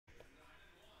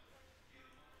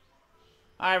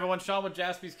Hi everyone, Sean with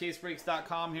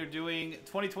JaspysCaseBreaks.com here doing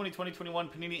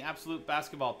 2020-2021 Panini Absolute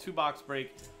Basketball 2-box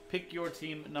break. Pick your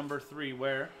team number 3,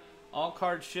 where all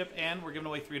cards ship and we're giving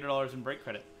away $300 in break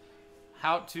credit.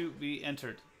 How to be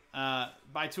entered.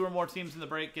 Buy 2 or more teams in the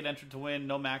break, get entered to win.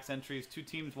 No max entries. 2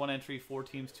 teams, 1 entry. 4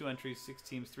 teams, 2 entries. 6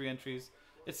 teams, 3 entries,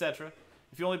 etc.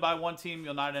 If you only buy 1 team,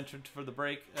 you'll not enter for the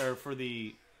break or for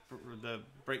the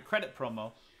break credit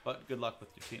promo. But good luck with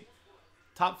your team.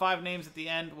 Top 5 names at the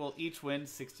end will each win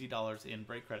 $60 in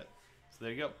break credit. So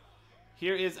there you go.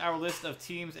 Here is our list of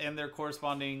teams and their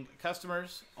corresponding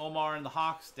customers. Omar and the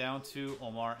Hawks down to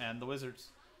Omar and the Wizards.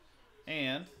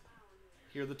 And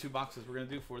here are the 2 boxes we're going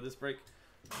to do for this break.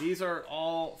 These are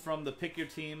all from the Pick Your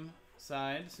Team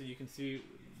side. So you can see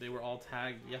they were all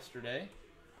tagged yesterday.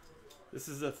 This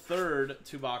is the 3rd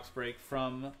 2-box break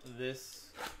from this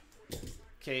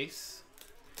case.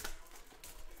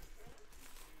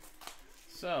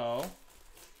 So,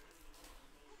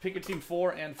 Pick Your Team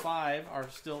 4 and 5 are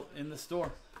still in the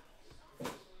store.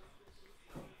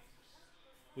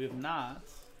 We have not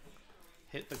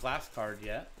hit the glass card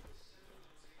yet.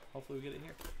 Hopefully we get it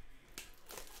here.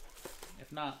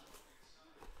 If not,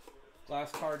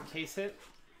 glass card case hit,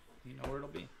 you know where it'll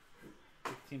be.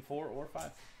 Pick Team 4 or 5.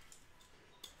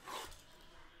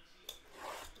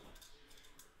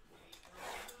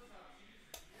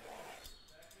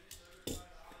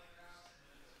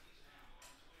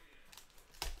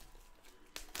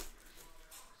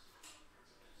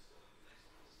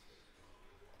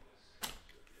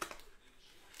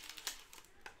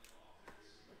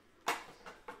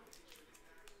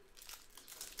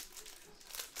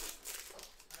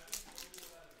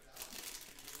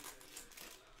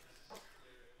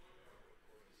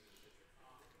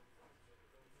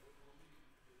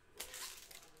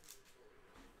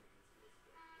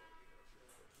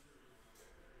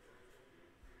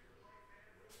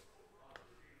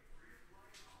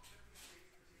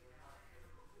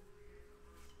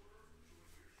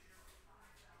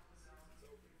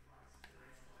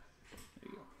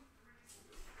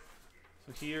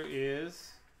 So here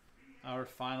is our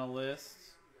final list.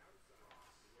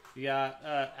 We got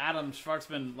Adam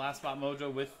Schwartzman, Last Spot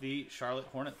Mojo with the Charlotte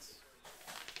Hornets.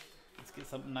 Let's get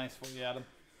something nice for you, Adam.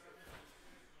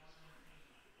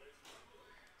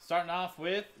 Starting off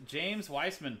with James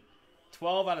Weissman,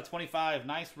 12 out of 25.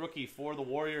 Nice rookie for the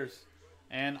Warriors.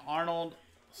 And Arnold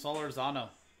Solorzano.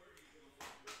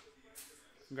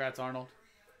 Congrats, Arnold.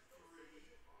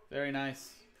 Very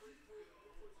nice.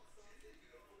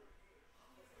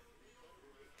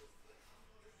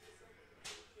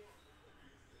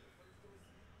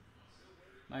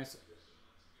 Nice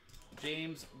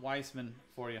James Weissman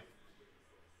for you.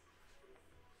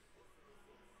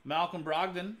 Malcolm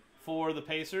Brogdon for the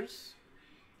Pacers.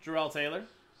 Jarrell Taylor.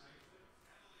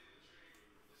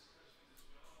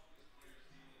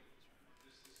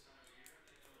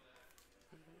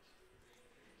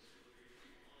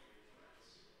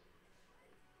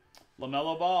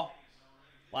 LaMelo Ball.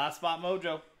 Last Spot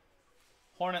Mojo.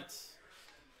 Hornets.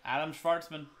 Adam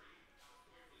Schwartzman.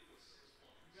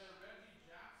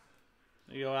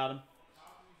 There you go, Adam.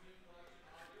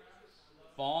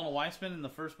 Ball and a Weissman in the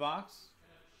first box.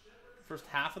 First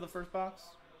half of the first box.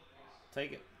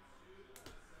 Take it.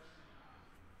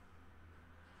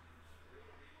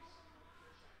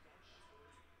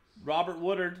 Robert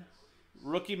Woodard,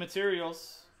 rookie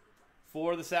materials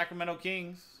for the Sacramento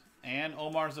Kings. And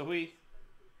Omar Zahui.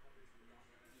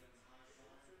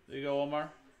 There you go,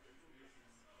 Omar.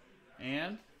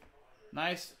 And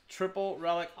nice triple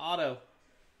relic auto.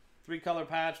 3-color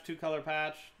patch, 2-color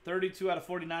patch. 32 out of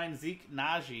 49, Zeke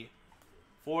Naji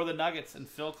for the Nuggets and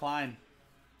Phil Klein.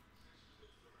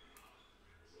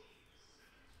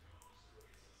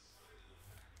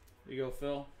 There you go,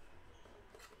 Phil.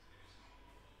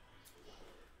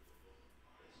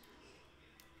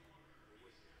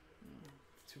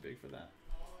 Too big for that.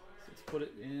 So let's put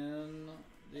it in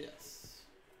this.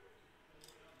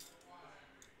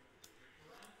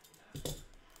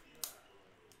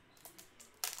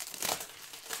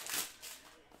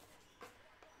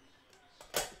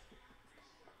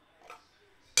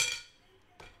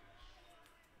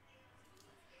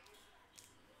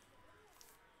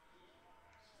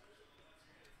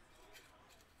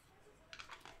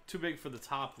 Too big for the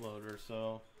top loader,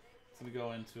 so it's going to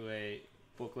go into a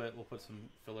booklet. We'll put some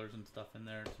fillers and stuff in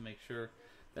there to make sure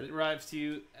that it arrives to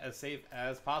you as safe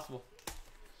as possible.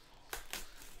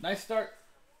 Nice start.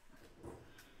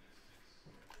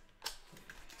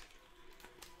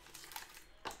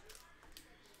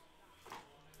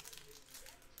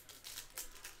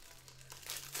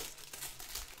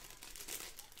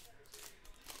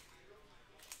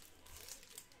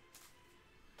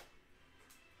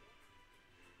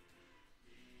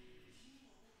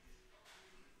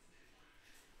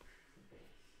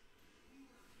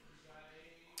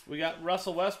 We got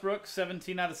Russell Westbrook,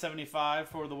 17 out of 75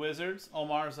 for the Wizards.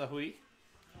 Omar Zahui.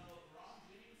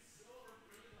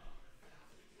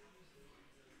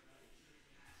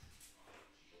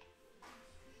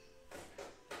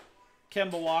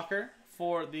 Kemba Walker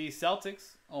for the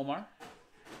Celtics. Omar.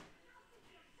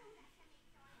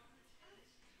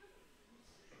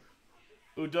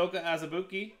 Udoka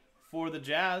Azubuike for the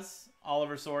Jazz.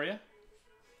 Oliver Soria.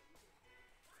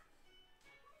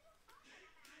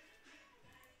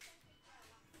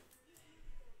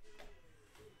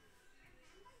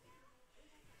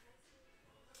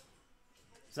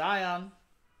 Zion,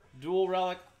 dual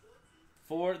relic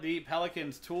for the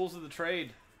Pelicans. Tools of the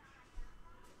trade.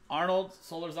 Arnold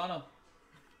Solorzano.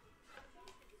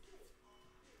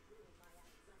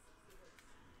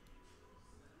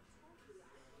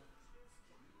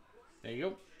 There you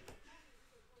go.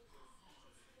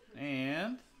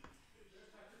 And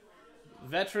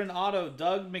veteran auto,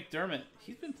 Doug McDermott.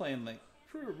 He's been playing like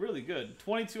really good.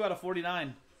 22 out of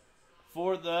 49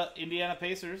 for the Indiana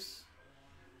Pacers.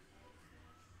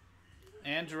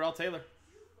 And Jarrell Taylor.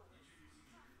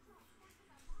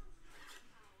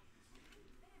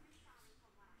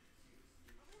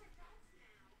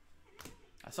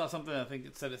 I saw something, I think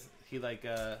it said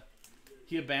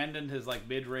he abandoned his like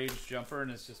mid-range jumper and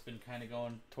has just been kind of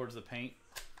going towards the paint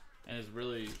and has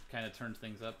really kind of turned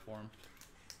things up for him.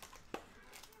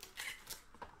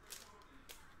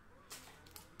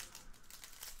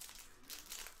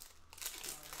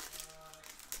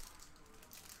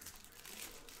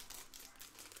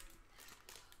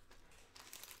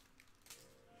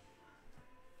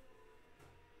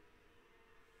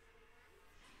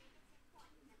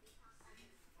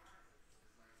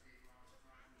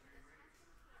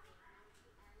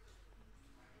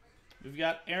 We've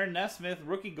got Aaron Nesmith,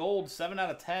 rookie gold, 7 out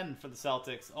of 10 for the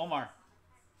Celtics. Omar.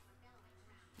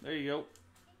 There you go.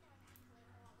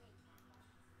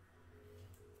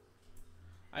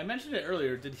 I mentioned it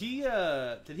earlier. Did he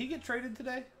get traded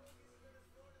today?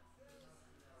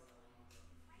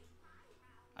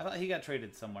 I thought he got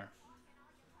traded somewhere.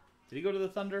 Did he go to the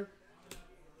Thunder?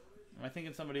 Am I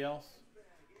thinking somebody else?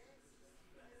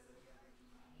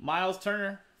 Miles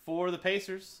Turner for the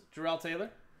Pacers. Jarrell Taylor.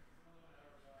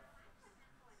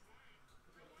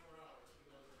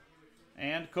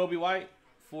 And Kobe White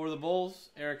for the Bulls,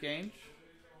 Eric Ainge.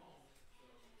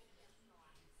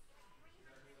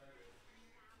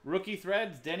 Rookie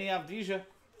threads, Denny Avdija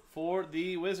for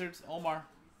the Wizards, Omar.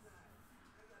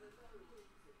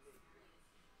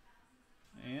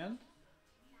 And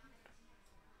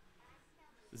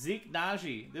Zeke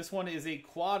Naji. This one is a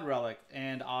quad relic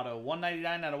and auto.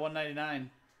 199 out of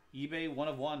 199. eBay 1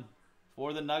 of 1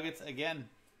 for the Nuggets again.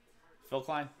 Phil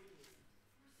Klein.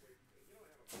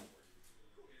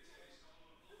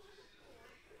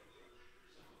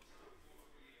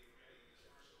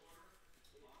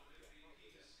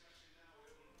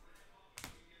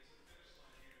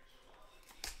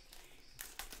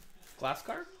 Glass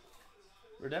card?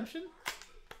 Redemption?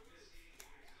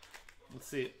 Let's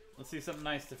see it. Let's see something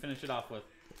nice to finish it off with.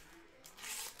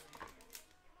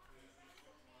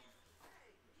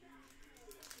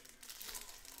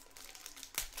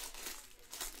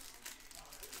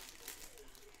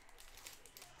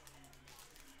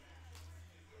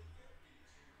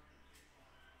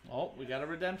 Oh, we got a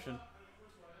redemption.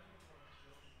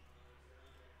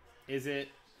 Is it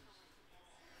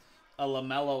a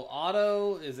LaMelo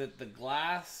auto? Is it the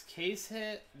glass case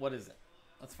hit? What is it?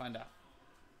 Let's find out.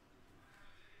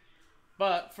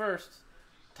 But first,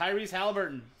 Tyrese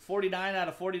Halliburton, 49 out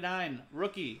of 49.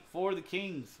 Rookie for the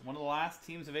Kings. One of the last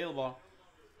teams available.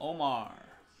 Omar.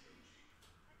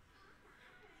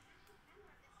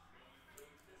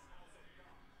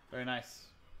 Very nice.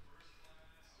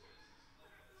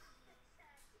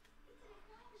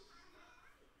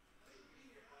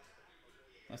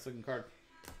 Nice looking card.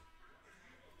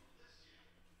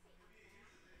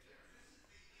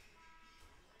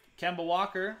 Kemba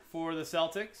Walker for the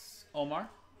Celtics, Omar.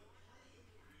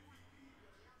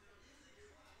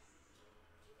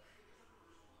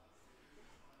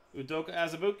 Udoka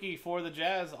Azubuike for the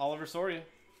Jazz, Oliver Soria.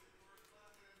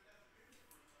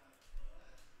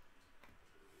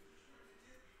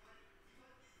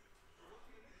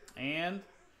 And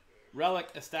relic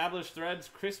established threads,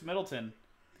 Chris Middleton.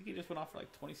 I think he just went off for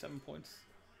like 27 points.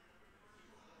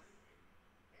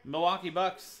 Milwaukee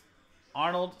Bucks,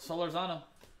 Arnold Solorzano.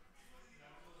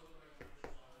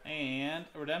 And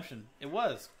a redemption. It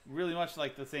was really much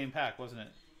like the same pack, wasn't it?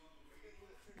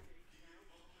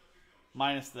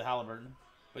 Minus the Halliburton.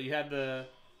 But you had the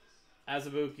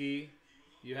Azubuike.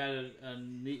 You had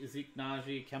a Zeke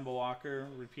Naji, Kemba Walker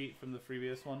repeat from the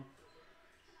previous one.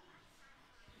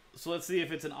 So let's see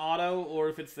if it's an auto or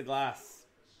if it's the glass.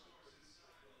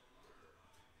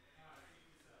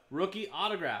 Rookie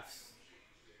autographs.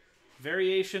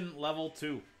 Variation level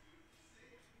 2.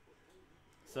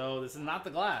 So this is not the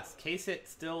glass. Case hit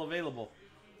still available.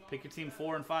 Pick your team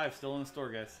 4 and 5 still in the store,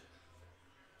 guys.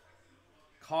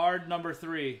 Card number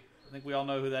 3. I think we all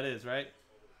know who that is, right?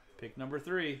 Pick number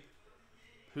 3.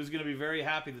 Who's going to be very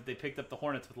happy that they picked up the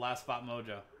Hornets with last spot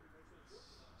mojo?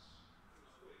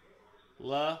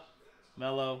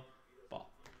 Mellow Ball.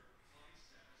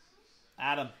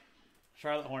 Adam.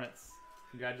 Charlotte Hornets.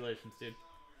 Congratulations, dude.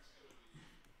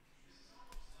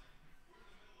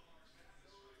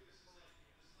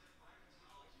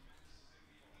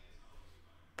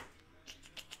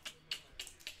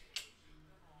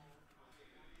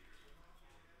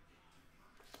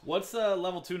 What's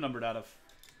level 2 numbered out of?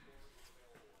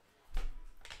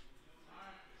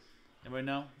 Anybody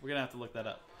know? We're going to have to look that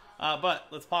up. But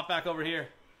let's pop back over here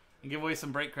and give away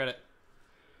some break credit.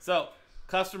 So,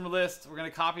 customer list, we're going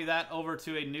to copy that over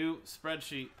to a new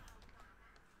spreadsheet.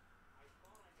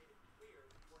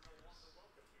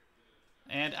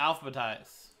 And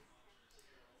alphabetize.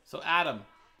 So, Adam,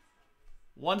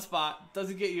 1 spot,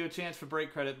 doesn't get you a chance for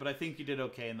break credit, but I think you did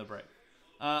okay in the break.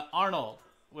 Arnold,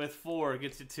 with 4,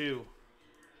 gets you 2.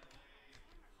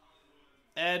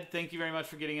 Ed, thank you very much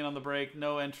for getting in on the break.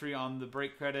 No entry on the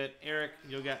break credit. Eric,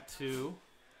 you'll get 2.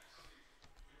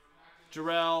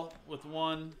 Jarrell with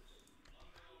 1.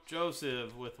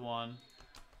 Joseph with 1.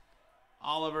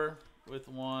 Oliver with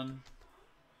 1.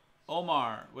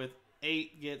 Omar with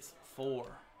 8 gets 4.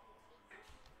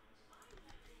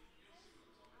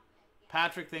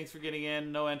 Patrick, thanks for getting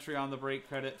in. No entry on the break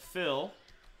credit. Phil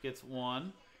gets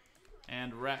 1.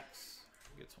 And Rex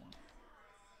gets 1.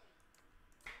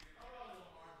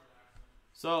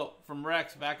 So, from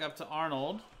Rex back up to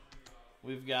Arnold,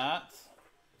 we've got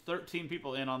 13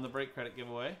 people in on the break credit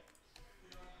giveaway.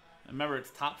 And remember,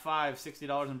 it's top 5,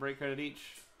 $60 in break credit each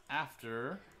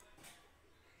after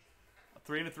a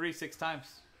 3 and a 3, 6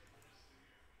 times.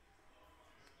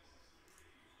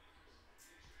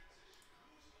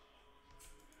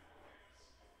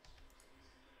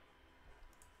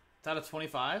 It's out of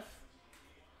 25.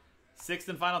 6th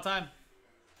and final time.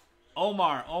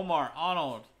 Omar,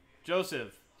 Arnold,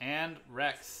 Joseph, and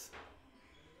Rex.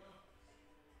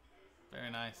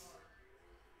 Very nice.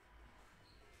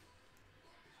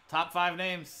 Top 5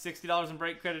 names, $60 in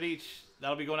break credit each.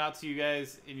 That'll be going out to you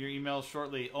guys in your emails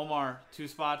shortly. Omar, 2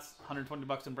 spots,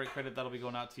 $120 in break credit. That'll be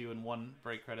going out to you in 1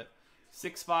 break credit.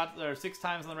 6 spots, or 6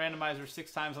 times on the randomizer,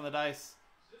 6 times on the dice.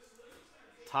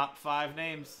 Top 5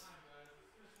 names.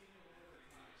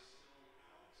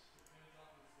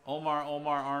 Omar,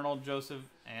 Arnold, Joseph,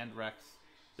 and Rex.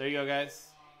 There you go, guys.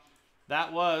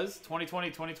 That was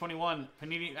 2020-2021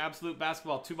 Panini Absolute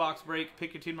Basketball 2-box break.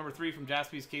 Pick your team number 3 from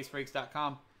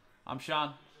jaspyscasebreaks.com. I'm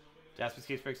Sean,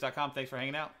 jaspyscasebreaks.com. Thanks for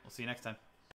hanging out. We'll see you next time.